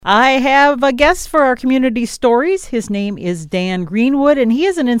I have a guest for our community stories. His name is Dan Greenwood, and he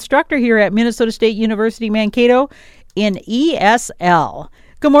is an instructor here at Minnesota State University, Mankato in ESL.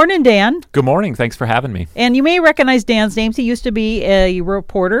 Good morning, Dan. Good morning. Thanks for having me. And you may recognize Dan's names. He used to be a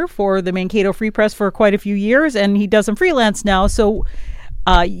reporter for the Mankato Free Press for quite a few years, and he does some freelance now. So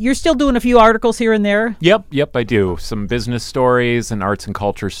you're still doing a few articles here and there? Yep, I do. Some business stories and arts and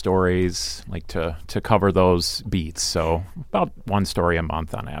culture stories, like to cover those beats. So about one story a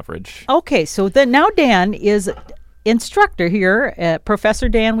month on average. Okay, so then now Dan is instructor here, Professor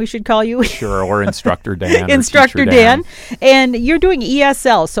Dan, we should call you. Sure, or Instructor Dan. Instructor Dan. And you're doing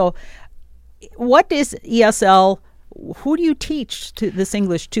ESL. So what is ESL? Who do you teach this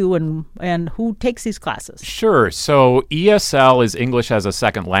English to, and who takes these classes? Sure. So ESL is English as a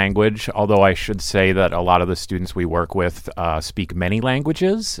second language, although I should say that a lot of the students we work with speak many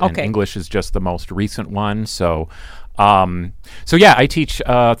languages, and English is just the most recent one. So I teach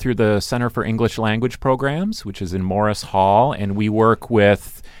through the Center for English Language Programs, which is in Morris Hall, and we work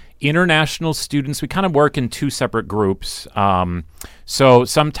with international students. We kind of work in two separate groups. So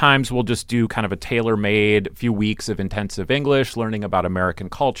sometimes we'll just do kind of a tailor-made few weeks of intensive English, learning about American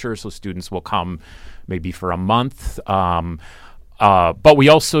culture. So students will come maybe for a month. But we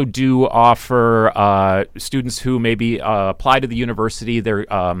also do offer students who maybe apply to the university. They're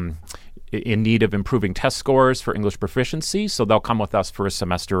in need of improving test scores for English proficiency. So they'll come with us for a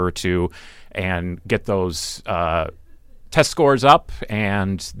semester or two and get those test scores up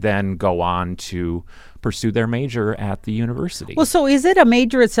and then go on to pursue their major at the university. Well, so is it a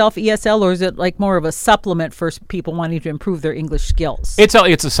major itself, ESL, or is it like more of a supplement for people wanting to improve their English skills? It's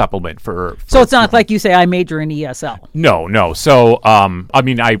a supplement for so it's not like you say, I major in ESL. No. So,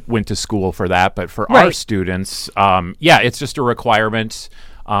 I went to school for that, but for our students, it's just a requirement.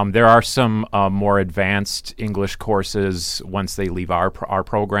 There are some more advanced English courses once they leave our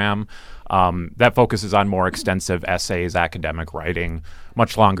program that focuses on more extensive essays, academic writing,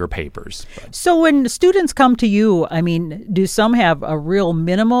 much longer papers. So when students come to you, do some have a real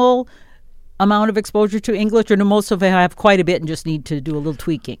minimal amount of exposure to English, or do most of them have quite a bit and just need to do a little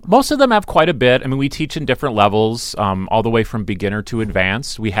tweaking? Most of them have quite a bit. We teach in different levels, all the way from beginner to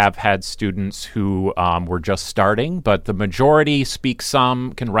advanced. We have had students who were just starting, but the majority speak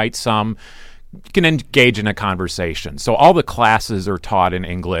some, can write some, can engage in a conversation. So all the classes are taught in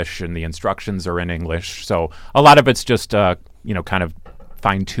English and the instructions are in English. So a lot of it's just, kind of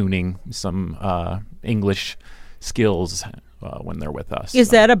fine-tuning some English skills when they're with us. Is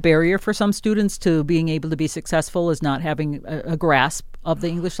that a barrier for some students to being able to be successful, is not having a grasp of the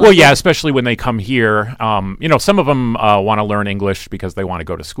English language? Well, yeah, especially when they come here. Some of them want to learn English because they want to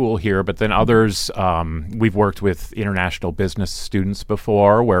go to school here, but then others, we've worked with international business students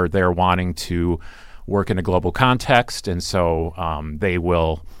before where they're wanting to work in a global context, and so they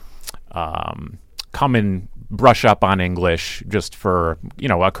will come and brush up on English just for,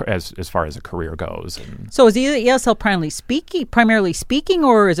 as far as a career goes. So is ESL primarily speaking,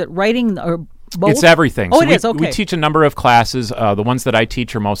 or is it writing, or both? It's everything. Oh, so it is. Okay. We teach a number of classes. The ones that I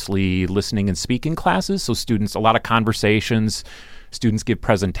teach are mostly listening and speaking classes. So students, a lot of conversations. Students give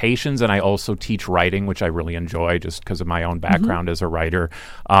presentations, and I also teach writing, which I really enjoy just because of my own background as a writer.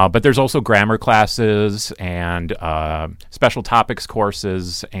 But there's also grammar classes and special topics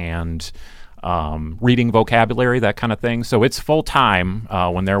courses and reading vocabulary, that kind of thing. So it's full-time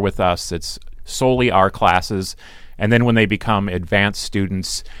when they're with us. It's solely our classes. And then when they become advanced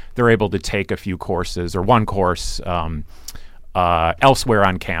students, they're able to take a few courses or one course elsewhere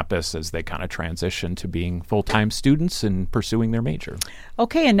on campus as they kind of transition to being full-time students and pursuing their major.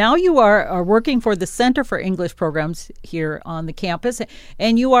 Okay, and now you are working for the Center for English Programs here on the campus,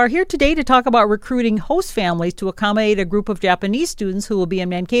 and you are here today to talk about recruiting host families to accommodate a group of Japanese students who will be in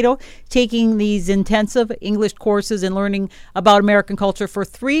Mankato taking these intensive English courses and learning about American culture for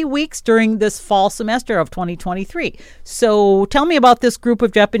 3 weeks during this fall semester of 2023. So tell me about this group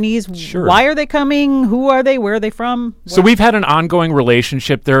of Japanese. Sure. Why are they coming? Who are they? Where are they from? So we've had an ongoing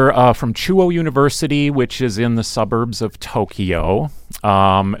relationship. They're from Chuo University, which is in the suburbs of Tokyo.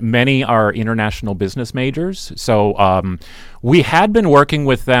 Many are international business majors. So we had been working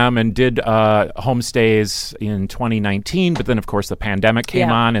with them and did homestays in 2019, but then, of course, the pandemic came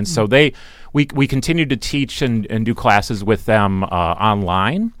on. And so we continued to teach and do classes with them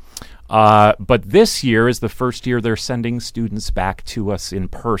online. But this year is the first year they're sending students back to us in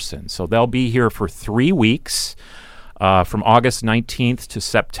person. So they'll be here for 3 weeks. From August 19th to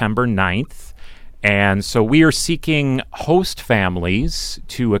September 9th. And so we are seeking host families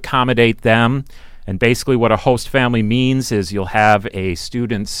to accommodate them. And basically what a host family means is you'll have a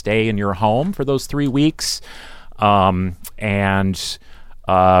student stay in your home for those 3 weeks. And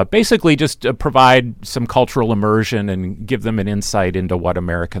basically just provide some cultural immersion and give them an insight into what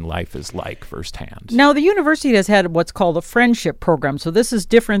American life is like firsthand. Now, the university has had what's called a friendship program, so this is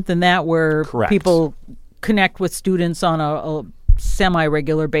different than that, where Correct. people connect with students on a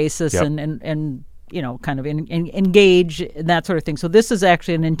semi-regular basis and kind of engage and that sort of thing. So this is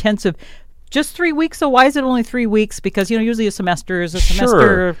actually an intensive. Just 3 weeks. So why is it only 3 weeks? Because, usually a semester is a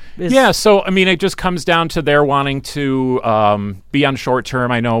semester. Sure. Yeah. So, it just comes down to their wanting to be on short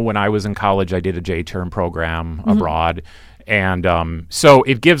term. I know when I was in college, I did a J-term program abroad. And so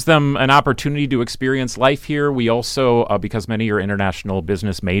it gives them an opportunity to experience life here. We also, because many are international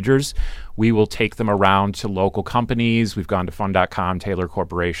business majors, we will take them around to local companies. We've gone to Fund.com, Taylor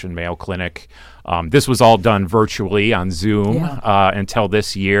Corporation, Mayo Clinic. This was all done virtually on Zoom until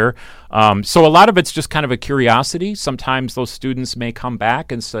this year. So a lot of it's just kind of a curiosity. Sometimes those students may come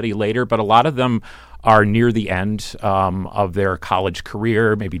back and study later, but a lot of them are near the end of their college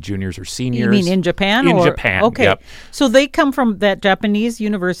career, maybe juniors or seniors. You mean in Japan? In Japan, okay. Yep. So they come from that Japanese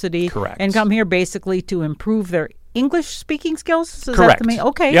university. Correct. And come here basically to improve their English speaking skills? Is Correct. That the main?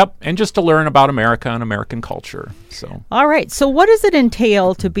 Okay. Yep, and just to learn about America and American culture. So. All right. So what does it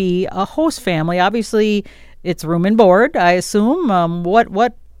entail to be a host family? Obviously, it's room and board, I assume.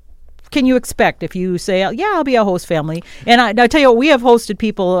 What can you expect if you say, I'll be a host family? And I tell you what, we have hosted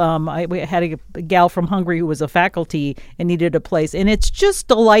people. We had a gal from Hungary who was a faculty and needed a place. And it's just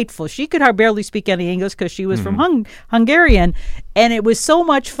delightful. She could barely speak any English because she was from Hungarian. And it was so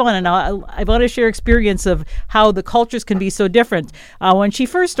much fun. And I want to share experience of how the cultures can be so different. When she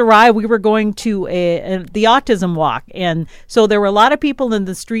first arrived, we were going to the autism walk. And so there were a lot of people in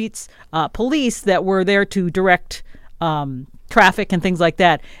the streets, police that were there to direct traffic and things like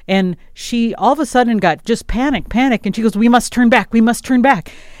that. And she all of a sudden got just panic. And she goes, we must turn back.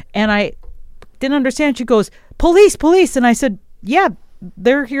 And I didn't understand. She goes, police. And I said, yeah,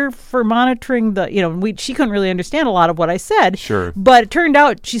 they're here for monitoring she couldn't really understand a lot of what I said. Sure. But it turned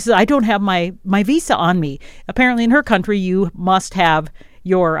out, she said, I don't have my visa on me. Apparently in her country, you must have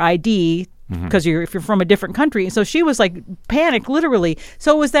your ID because if you're from a different country. So she was like panicked, literally.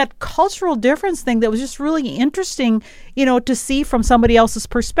 So it was that cultural difference thing that was just really interesting, to see from somebody else's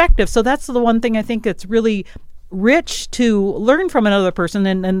perspective. So that's the one thing I think that's really rich to learn from another person,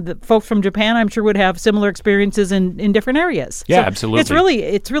 and the folks from Japan, I'm sure, would have similar experiences in different areas. Yeah, so absolutely.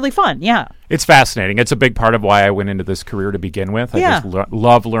 It's really fun. Yeah, it's fascinating. It's a big part of why I went into this career to begin with. I just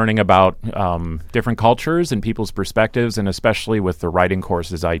love learning about different cultures and people's perspectives, and especially with the writing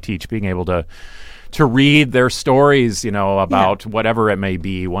courses I teach, being able to read their stories, about whatever it may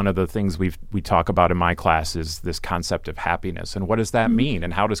be. One of the things we talk about in my class is this concept of happiness, and what does that mean,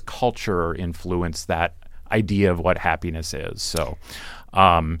 and how does culture influence that idea of what happiness is. So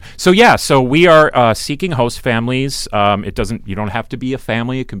we are seeking host families. You don't have to be a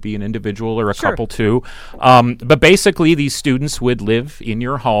family. It can be an individual or a couple too. But basically these students would live in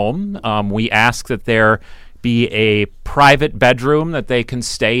your home. We ask that there be a private bedroom that they can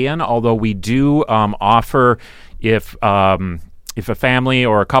stay in, although we do offer if a family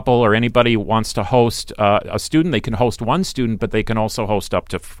or a couple or anybody wants to host a student, they can host one student, but they can also host up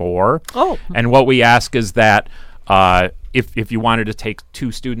to 4. Oh. And what we ask is that if you wanted to take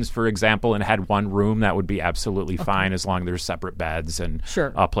 2 students, for example, and had one room, that would be absolutely fine, as long as there's separate beds and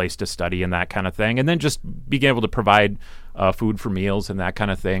a place to study and that kind of thing. And then just being able to provide food for meals and that kind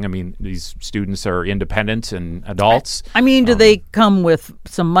of thing. I mean, these students are independent and adults. Do they come with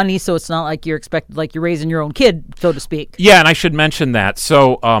some money, so it's not like you're expected, like you're raising your own kid, so to speak? Yeah, and I should mention that.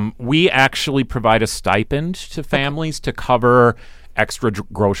 So we actually provide a stipend to families to cover extra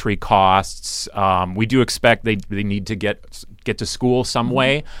grocery costs. We do expect they need to get to school some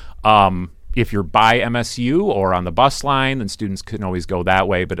way. If you're by MSU or on the bus line, then students can always go that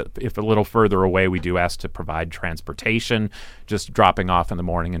way. But if a little further away, we do ask to provide transportation, just dropping off in the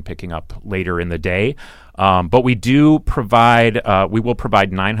morning and picking up later in the day. But we do provide, we will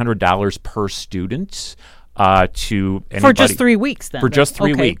provide $900 per student to anybody. For just 3 weeks, then? For just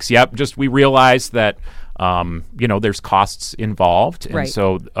 3 weeks, yep. Just we realize that there's costs involved. And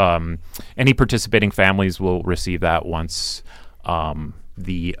so any participating families will receive that once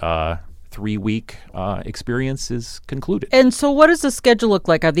the 3-week experience is concluded. And so what does the schedule look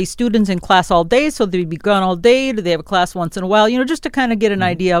like? Are these students in class all day, so they'd be gone all day? Do they have a class once in a while? Just to kind of get an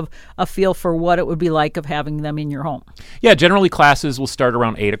idea of a feel for what it would be like of having them in your home. Yeah, generally classes will start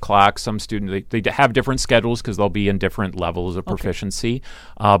around 8 o'clock. Some students, they have different schedules because they'll be in different levels of proficiency.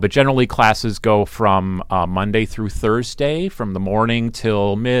 But generally classes go from Monday through Thursday, from the morning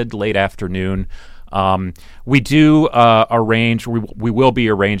till late afternoon. We do arrange. We will be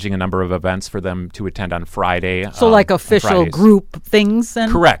arranging a number of events for them to attend on Friday. So, like official group things,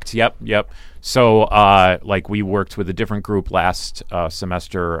 then. Correct. Yep. So, like we worked with a different group last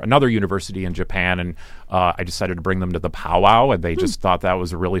semester, another university in Japan, and I decided to bring them to the powwow, and they just thought that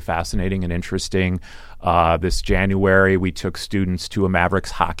was really fascinating and interesting. This January, we took students to a Mavericks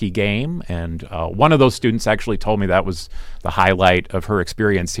hockey game, and one of those students actually told me that was the highlight of her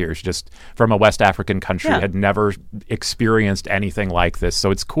experience here. She's just from a West African country, had never experienced anything like this. So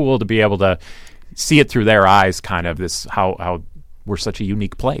it's cool to be able to see it through their eyes, kind of this how we're such a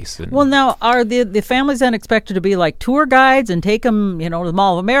unique place. And well, now, are the families then expected to be like tour guides and take them, to the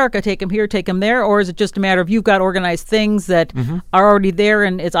Mall of America, take them here, take them there? Or is it just a matter of you've got organized things that are already there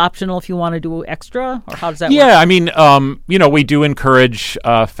and it's optional if you want to do extra? Or how does that work? Yeah, I mean, we do encourage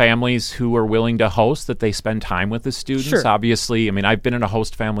families who are willing to host that they spend time with the students. Sure. Obviously, I mean, I've been in a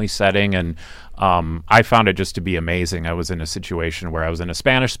host family setting, and I found it just to be amazing. I was in a situation where I was in a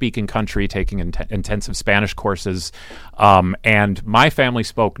Spanish-speaking country taking intensive Spanish courses, and my family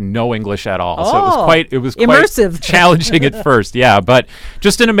spoke no English at all. So it was quite immersive, challenging at first. Yeah, but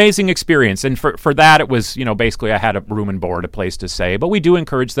just an amazing experience. And for that, it was basically I had a room and board, a place to stay. But we do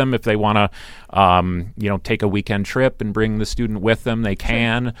encourage them if they want to take a weekend trip and bring the student with them, they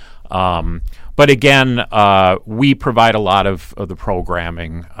can. But again, we provide a lot of the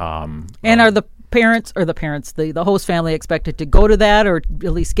programming. And are the parents the host family expected to go to that, or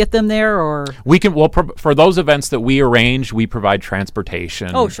at least get them there? Or we can for those events that we arrange, we provide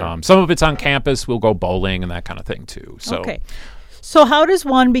transportation. Oh, sure. Some of it's on campus. We'll go bowling and that kind of thing too. So. Okay. So how does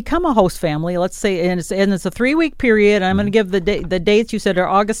one become a host family? Let's say, and it's a 3-week period. I'm going to give the dates you said are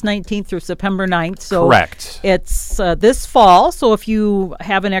August 19th through September 9th. So correct. It's this fall. So if you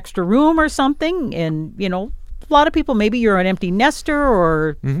have an extra room or something, and a lot of people, maybe you're an empty nester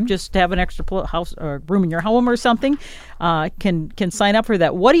or just have an extra house or room in your home or something, can sign up for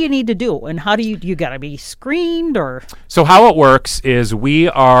that. What do you need to do, and how do you got to be screened? Or so how it works is we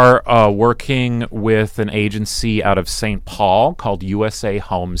are working with an agency out of St. Paul called USA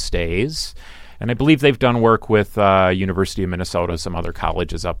Homestays, and I believe they've done work with University of Minnesota, some other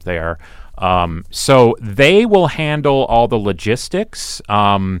colleges up there. So they will handle all the logistics.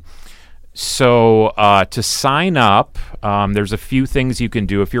 So to sign up, there's a few things you can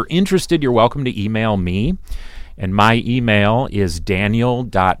do. If you're interested, you're welcome to email me. And my email is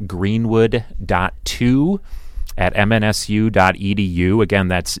daniel.greenwood.2@mnsu.edu. Again,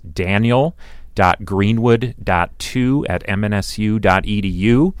 that's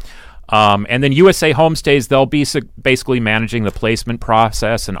daniel.greenwood.2@mnsu.edu. And then USA Homestays, they'll be basically managing the placement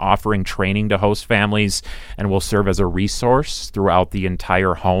process and offering training to host families, and will serve as a resource throughout the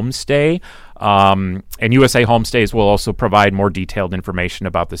entire homestay. And USA Homestays will also provide more detailed information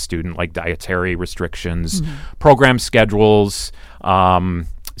about the student, like dietary restrictions, program schedules. So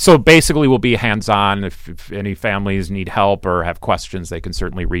basically, we'll be hands-on. If any families need help or have questions, they can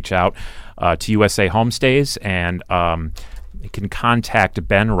certainly reach out to USA Homestays, and you can contact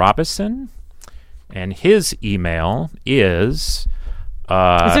Ben Robison, and his email is...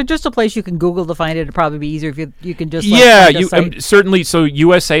 is there just a place you can Google to find it? It'd probably be easier if you can just... certainly. So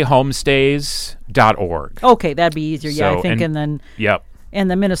usahomestays.org. Okay, that'd be easier. Yeah, I think. And then... Yep. And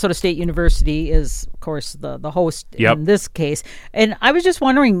the Minnesota State University is, of course, the host in this case. And I was just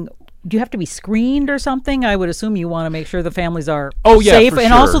wondering... Do you have to be screened or something? I would assume you want to make sure the families are safe.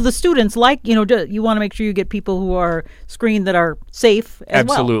 And also the students, you want to make sure you get people who are screened that are safe as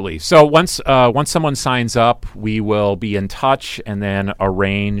well. Absolutely. So once someone signs up, we will be in touch and then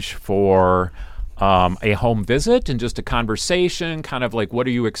arrange for a home visit and just a conversation, kind of like, what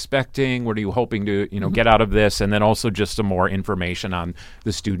are you expecting? What are you hoping to, get out of this? And then also just some more information on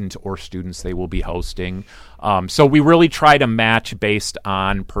the student or students they will be hosting. So we really try to match based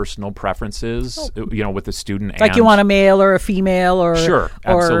on personal preferences, with the student. Like you want a male or a female or... Sure,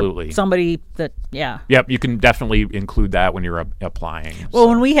 absolutely. Or somebody that, yeah. Yep, you can definitely include that when you're applying. Well,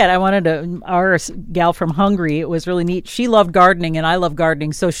 when our gal from Hungary, it was really neat. She loved gardening and I love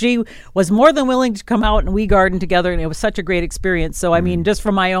gardening. So she was more than willing to come out and we gardened together, and it was such a great experience. So, I mean, just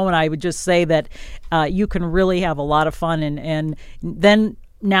from my own, I would just say that you can really have a lot of fun. And then...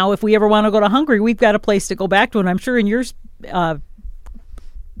 Now, if we ever want to go to Hungary, we've got a place to go back to, and I'm sure in your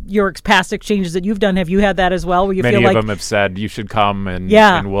past exchanges that you've done, have you had that as well? Where you Many feel of them have said you should come, and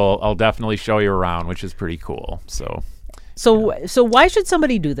I'll definitely show you around, which is pretty cool. So why should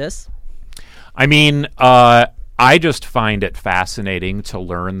somebody do this? I mean, I just find it fascinating to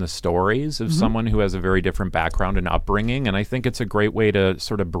learn the stories of someone who has a very different background and upbringing, and I think it's a great way to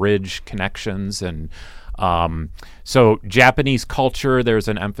sort of bridge connections and So Japanese culture, there's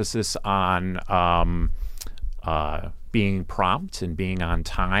an emphasis on being prompt and being on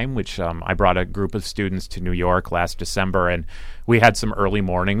time, which I brought a group of students to New York last December, and we had some early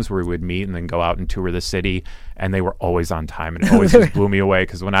mornings where we would meet and then go out and tour the city, and they were always on time, and it always just blew me away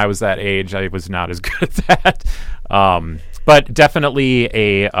because when I was that age, I was not as good at that. But definitely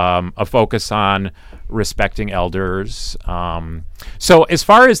a focus on respecting elders. So as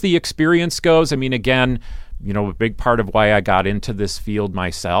far as the experience goes, I mean, again, a big part of why I got into this field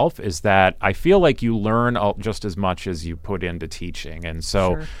myself is that I feel like you learn just as much as you put into teaching. And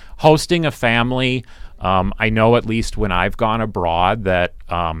so hosting a family, I know at least when I've gone abroad that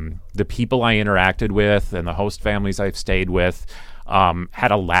the people I interacted with and the host families I've stayed with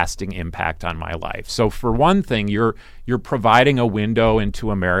had a lasting impact on my life. So for one thing, you're providing a window into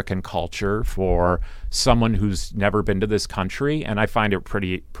American culture for someone who's never been to this country, and I find it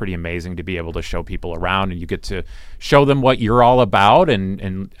pretty amazing to be able to show people around, and you get to show them what you're all about,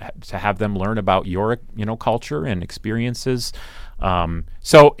 and to have them learn about your culture and experiences.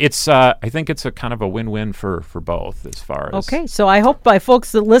 So it's I think it's a kind of a win-win for both as far as. Okay, so I hope by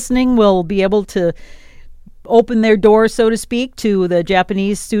folks that listening will be able to open their doors, so to speak, to the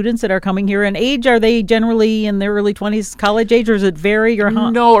Japanese students that are coming here. And age, are they generally in their early 20s, college age, or does it vary? Or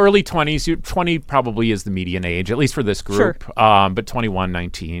No, early 20s. 20 probably is the median age, at least for this group. Sure. But 21,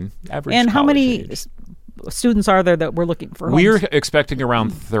 19, average. And how many age. Students are there that we're looking for? We're expecting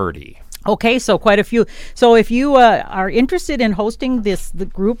around 30. Okay, so quite a few. So if you are interested in hosting the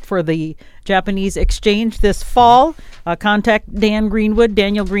group for the Japanese exchange this fall, contact Daniel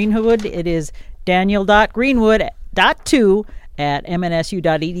Greenwood. It is Daniel.Greenwood.2 at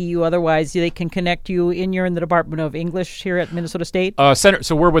mnsu.edu. Otherwise, they can connect you you're in the Department of English here at Minnesota State.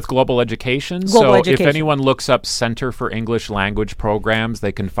 So we're with Global Education. If anyone looks up Center for English Language Programs,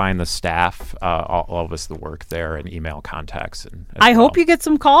 they can find the staff, all of us that work there, and email contacts. I hope you get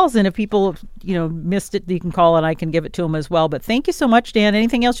some calls, and if people missed it, you can call and I can give it to them as well. But thank you so much, Dan.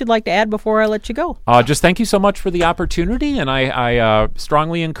 Anything else you'd like to add before I let you go? Just thank you so much for the opportunity, and I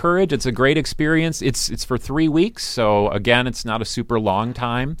strongly encourage. It's a great experience. It's for 3 weeks, so again, it's not a super long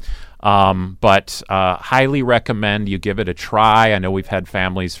time, but highly recommend you give it a try. I know we've had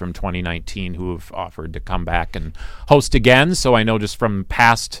families from 2019 who have offered to come back and host again, so I know just from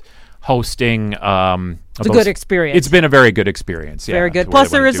past hosting, it's a good experience. It's been a very good experience. Yeah, very good.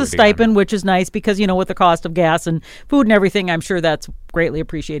 Plus, there is a stipend, which is nice because, with the cost of gas and food and everything, I'm sure that's greatly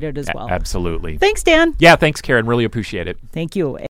appreciated as well. Absolutely. Thanks, Dan. Yeah, thanks, Karen. Really appreciate it. Thank you.